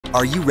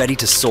Are you ready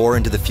to soar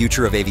into the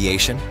future of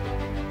aviation?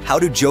 How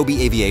do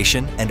Joby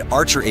Aviation and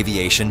Archer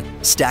Aviation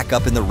stack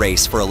up in the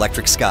race for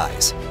electric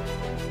skies?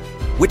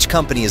 Which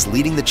company is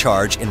leading the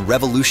charge in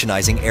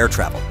revolutionizing air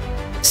travel?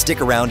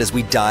 Stick around as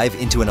we dive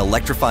into an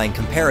electrifying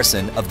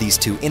comparison of these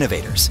two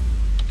innovators.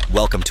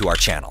 Welcome to our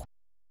channel.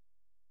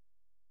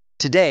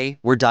 Today,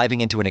 we're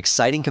diving into an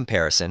exciting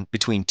comparison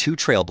between two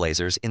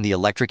trailblazers in the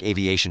electric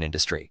aviation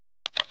industry,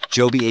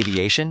 Joby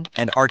Aviation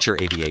and Archer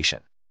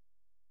Aviation.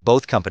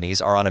 Both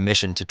companies are on a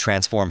mission to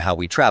transform how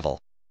we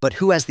travel, but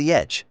who has the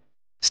edge?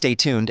 Stay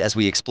tuned as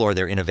we explore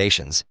their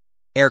innovations,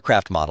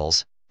 aircraft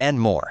models, and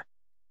more.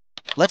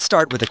 Let's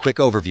start with a quick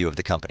overview of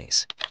the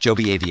companies.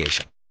 Joby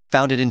Aviation.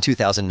 Founded in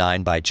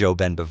 2009 by Joe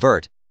Ben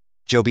Bevert,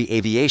 Joby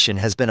Aviation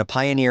has been a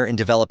pioneer in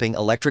developing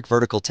electric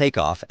vertical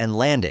takeoff and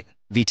landing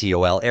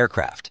 (VTOL)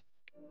 aircraft.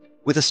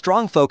 With a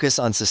strong focus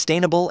on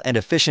sustainable and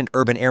efficient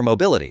urban air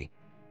mobility,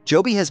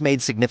 Joby has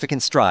made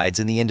significant strides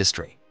in the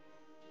industry.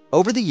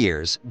 Over the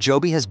years,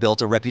 Joby has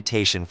built a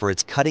reputation for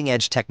its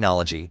cutting-edge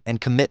technology and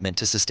commitment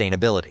to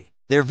sustainability.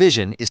 Their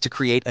vision is to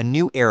create a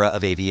new era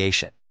of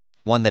aviation,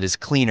 one that is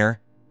cleaner,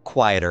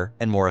 quieter,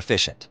 and more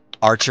efficient.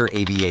 Archer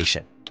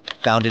Aviation.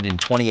 Founded in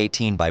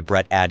 2018 by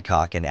Brett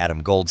Adcock and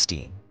Adam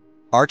Goldstein,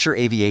 Archer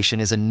Aviation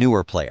is a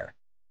newer player,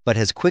 but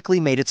has quickly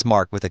made its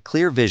mark with a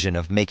clear vision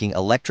of making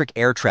electric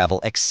air travel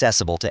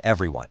accessible to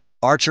everyone.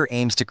 Archer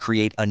aims to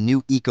create a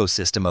new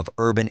ecosystem of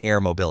urban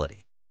air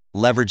mobility,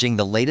 leveraging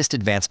the latest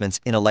advancements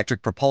in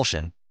electric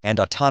propulsion and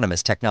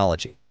autonomous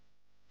technology.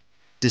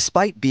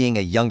 Despite being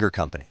a younger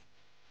company,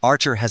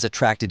 Archer has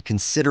attracted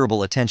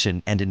considerable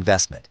attention and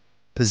investment,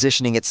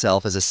 positioning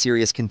itself as a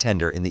serious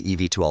contender in the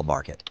eVTOL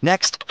market.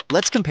 Next,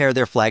 let's compare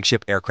their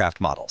flagship aircraft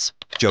models.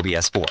 Joby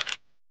S4.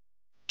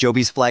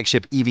 Joby's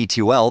flagship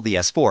eVTOL, the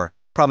S4,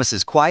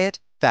 promises quiet,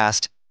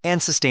 fast, and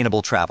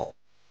sustainable travel.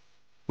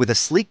 With a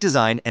sleek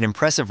design and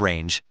impressive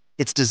range,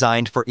 it's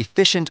designed for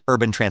efficient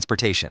urban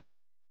transportation.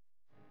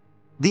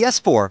 The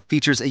S4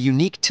 features a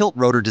unique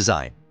tilt-rotor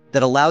design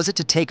that allows it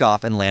to take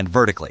off and land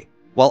vertically,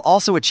 while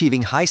also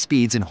achieving high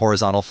speeds in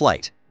horizontal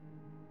flight.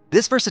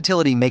 This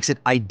versatility makes it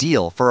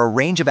ideal for a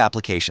range of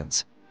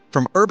applications,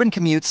 from urban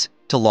commutes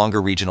to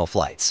longer regional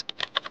flights.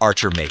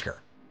 Archer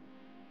Maker.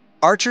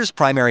 Archer's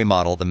primary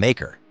model, the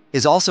Maker,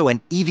 is also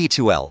an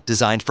eVTOL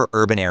designed for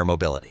urban air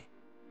mobility.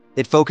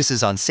 It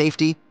focuses on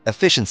safety,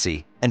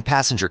 efficiency, and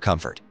passenger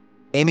comfort,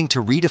 aiming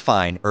to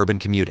redefine urban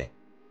commuting.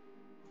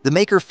 The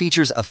Maker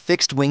features a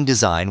fixed-wing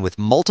design with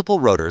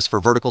multiple rotors for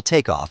vertical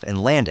takeoff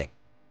and landing,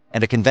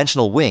 and a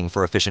conventional wing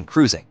for efficient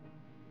cruising.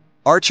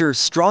 Archer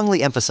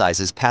strongly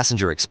emphasizes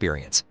passenger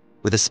experience,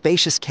 with a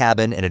spacious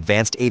cabin and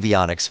advanced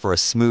avionics for a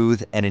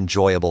smooth and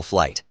enjoyable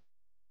flight.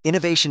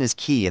 Innovation is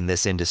key in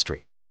this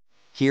industry.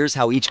 Here's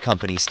how each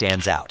company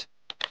stands out.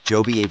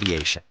 Joby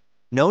Aviation.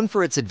 Known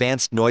for its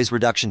advanced noise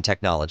reduction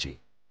technology,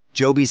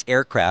 Joby's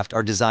aircraft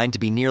are designed to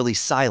be nearly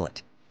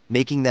silent,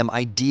 making them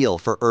ideal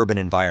for urban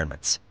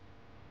environments.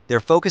 Their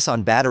focus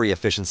on battery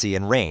efficiency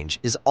and range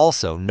is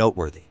also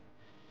noteworthy.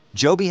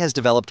 Joby has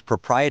developed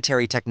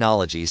proprietary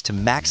technologies to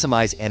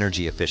maximize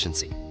energy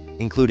efficiency,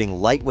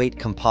 including lightweight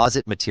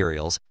composite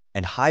materials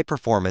and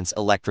high-performance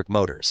electric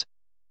motors.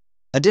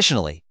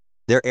 Additionally,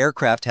 their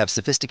aircraft have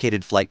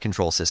sophisticated flight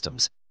control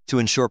systems to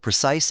ensure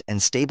precise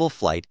and stable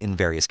flight in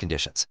various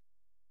conditions.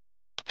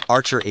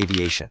 Archer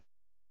Aviation.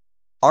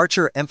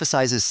 Archer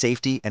emphasizes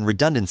safety and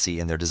redundancy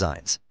in their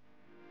designs.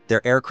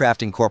 Their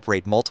aircraft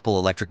incorporate multiple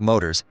electric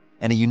motors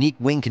and a unique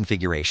wing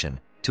configuration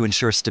to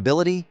ensure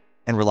stability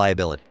and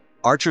reliability.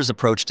 Archer's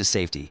approach to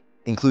safety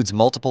includes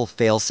multiple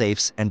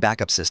fail-safes and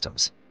backup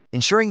systems,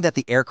 ensuring that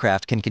the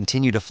aircraft can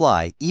continue to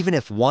fly even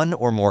if one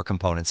or more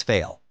components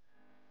fail.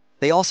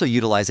 They also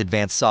utilize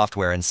advanced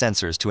software and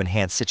sensors to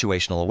enhance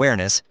situational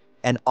awareness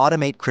and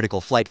automate critical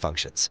flight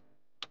functions.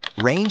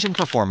 Range and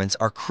performance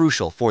are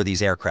crucial for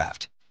these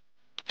aircraft.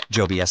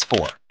 Joby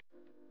S4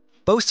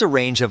 boasts a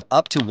range of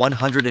up to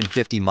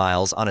 150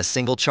 miles on a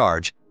single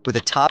charge with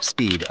a top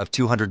speed of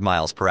 200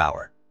 miles per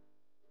hour.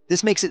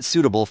 This makes it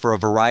suitable for a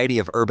variety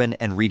of urban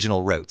and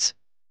regional routes.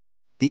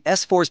 The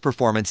S4's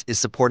performance is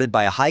supported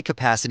by a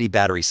high-capacity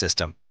battery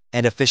system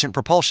and efficient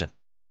propulsion,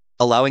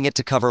 allowing it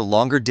to cover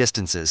longer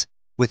distances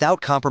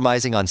without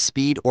compromising on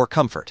speed or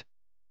comfort.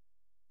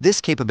 This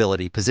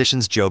capability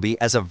positions Joby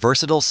as a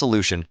versatile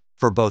solution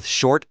for both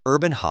short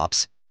urban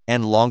hops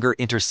and longer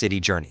intercity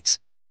journeys.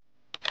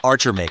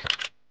 Archer Maker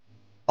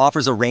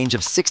offers a range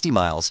of 60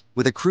 miles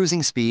with a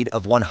cruising speed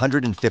of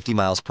 150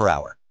 miles per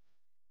hour.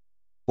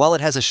 While it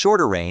has a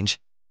shorter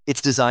range,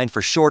 it's designed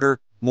for shorter,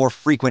 more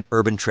frequent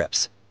urban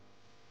trips.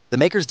 The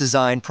Maker's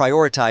design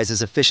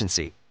prioritizes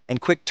efficiency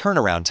and quick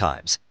turnaround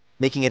times,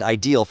 making it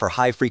ideal for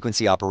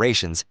high-frequency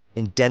operations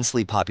in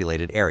densely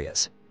populated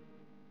areas.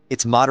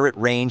 Its moderate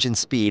range and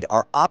speed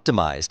are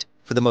optimized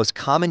for the most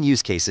common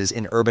use cases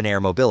in urban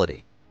air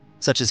mobility,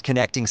 such as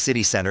connecting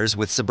city centers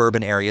with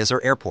suburban areas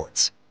or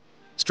airports.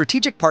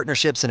 Strategic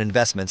partnerships and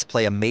investments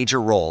play a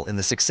major role in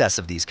the success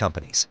of these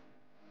companies.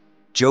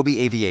 Joby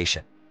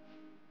Aviation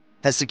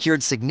has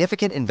secured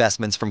significant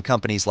investments from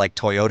companies like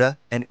Toyota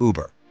and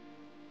Uber.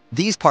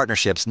 These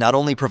partnerships not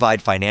only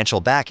provide financial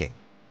backing,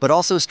 but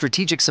also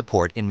strategic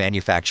support in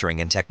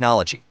manufacturing and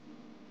technology.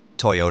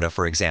 Toyota,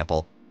 for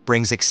example,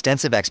 brings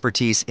extensive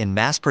expertise in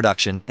mass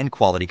production and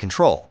quality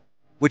control,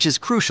 which is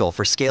crucial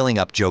for scaling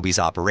up Joby's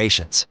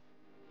operations.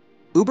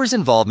 Uber's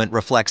involvement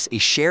reflects a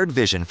shared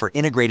vision for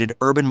integrated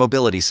urban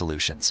mobility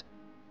solutions,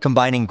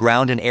 combining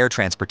ground and air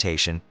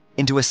transportation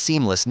into a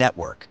seamless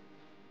network.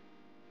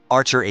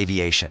 Archer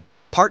Aviation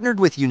partnered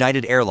with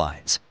United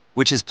Airlines,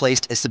 which has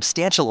placed a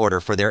substantial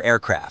order for their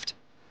aircraft.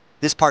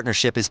 This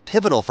partnership is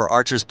pivotal for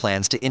Archer's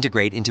plans to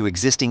integrate into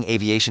existing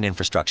aviation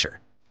infrastructure.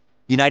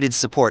 United's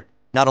support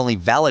not only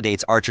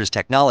validates Archer's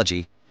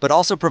technology, but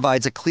also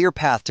provides a clear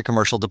path to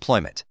commercial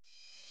deployment.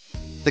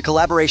 The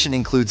collaboration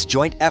includes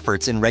joint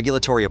efforts in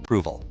regulatory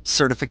approval,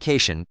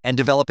 certification, and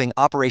developing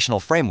operational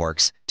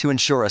frameworks to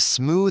ensure a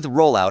smooth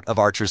rollout of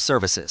Archer's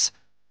services.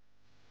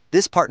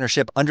 This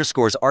partnership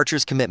underscores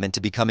Archer's commitment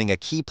to becoming a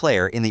key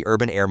player in the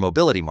urban air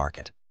mobility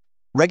market.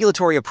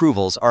 Regulatory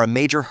approvals are a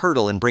major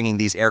hurdle in bringing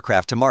these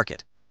aircraft to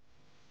market.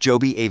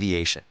 Joby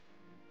Aviation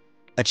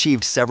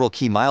achieved several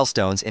key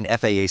milestones in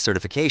FAA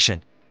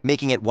certification,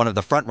 making it one of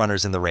the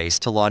frontrunners in the race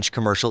to launch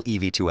commercial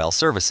eVTOL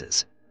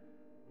services.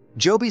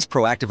 Joby's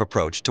proactive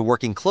approach to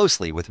working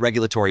closely with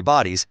regulatory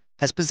bodies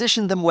has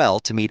positioned them well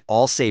to meet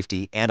all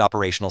safety and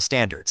operational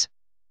standards.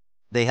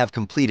 They have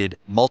completed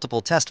multiple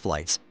test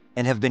flights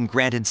and have been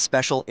granted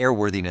special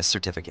airworthiness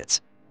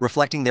certificates,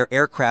 reflecting their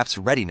aircraft's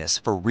readiness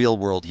for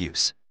real-world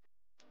use.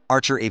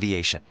 Archer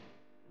Aviation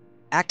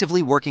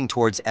actively working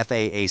towards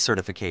FAA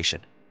certification,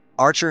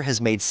 Archer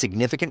has made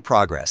significant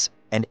progress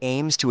and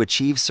aims to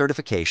achieve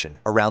certification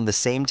around the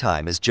same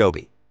time as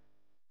Joby.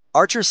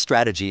 Archer's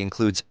strategy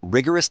includes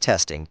rigorous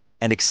testing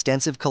and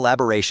extensive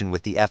collaboration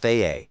with the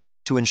FAA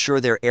to ensure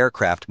their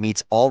aircraft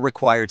meets all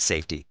required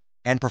safety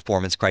and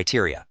performance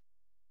criteria.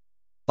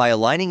 By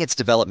aligning its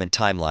development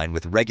timeline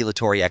with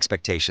regulatory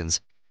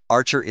expectations,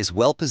 Archer is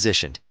well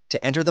positioned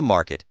to enter the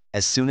market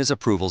as soon as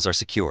approvals are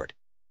secured.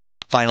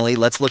 Finally,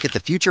 let's look at the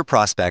future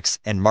prospects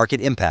and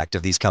market impact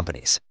of these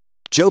companies.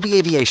 Joby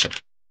Aviation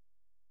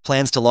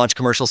plans to launch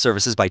commercial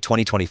services by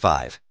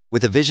 2025,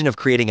 with a vision of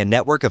creating a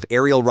network of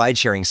aerial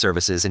ride-sharing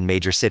services in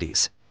major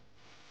cities.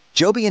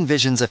 Joby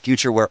envisions a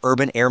future where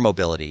urban air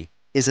mobility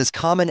is as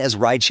common as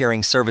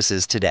ride-sharing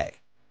services today.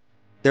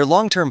 Their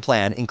long-term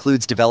plan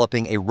includes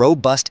developing a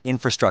robust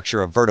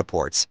infrastructure of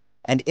vertiports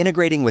and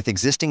integrating with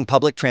existing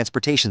public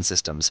transportation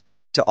systems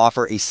to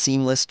offer a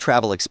seamless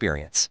travel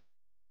experience.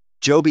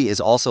 Joby is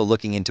also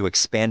looking into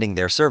expanding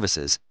their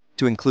services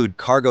to include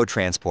cargo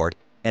transport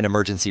and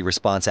emergency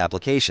response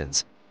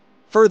applications,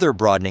 further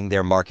broadening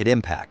their market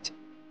impact.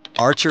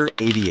 Archer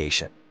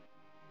Aviation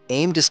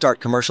aimed to start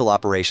commercial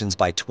operations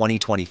by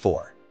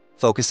 2024,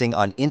 focusing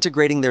on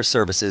integrating their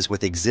services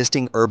with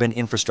existing urban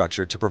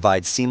infrastructure to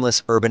provide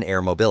seamless urban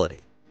air mobility.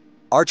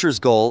 Archer's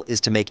goal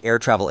is to make air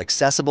travel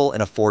accessible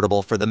and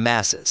affordable for the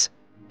masses,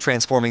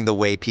 transforming the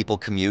way people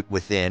commute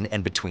within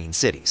and between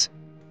cities.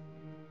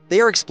 They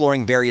are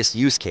exploring various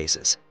use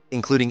cases,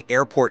 including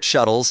airport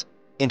shuttles,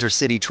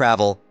 intercity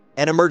travel,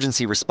 and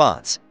emergency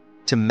response,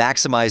 to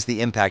maximize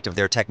the impact of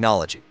their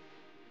technology.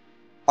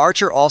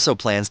 Archer also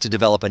plans to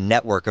develop a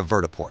network of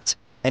vertiports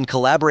and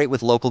collaborate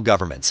with local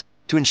governments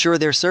to ensure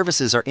their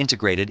services are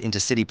integrated into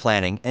city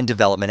planning and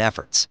development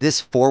efforts. This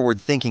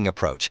forward-thinking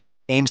approach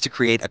aims to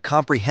create a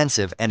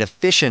comprehensive and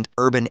efficient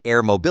urban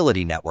air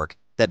mobility network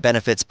that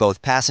benefits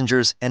both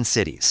passengers and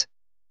cities.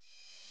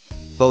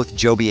 Both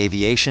Joby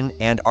Aviation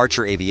and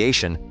Archer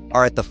Aviation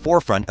are at the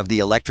forefront of the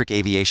electric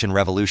aviation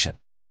revolution.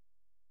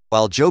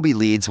 While Joby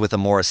leads with a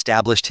more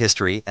established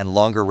history and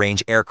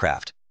longer-range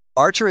aircraft,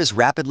 Archer is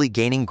rapidly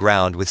gaining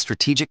ground with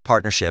strategic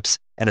partnerships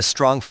and a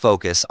strong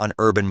focus on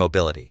urban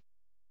mobility.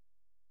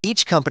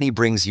 Each company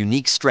brings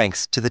unique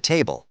strengths to the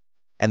table,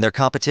 and their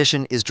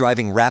competition is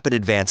driving rapid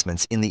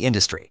advancements in the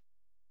industry.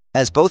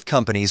 As both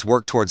companies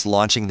work towards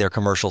launching their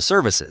commercial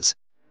services,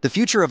 the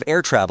future of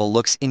air travel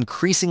looks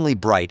increasingly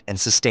bright and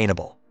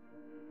sustainable.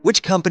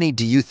 Which company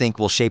do you think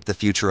will shape the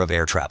future of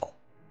air travel?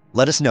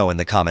 Let us know in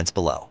the comments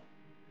below.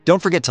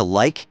 Don't forget to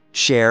like,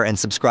 share, and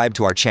subscribe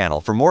to our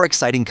channel for more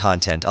exciting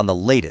content on the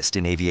latest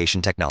in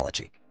aviation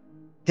technology.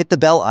 Hit the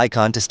bell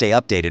icon to stay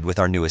updated with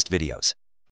our newest videos.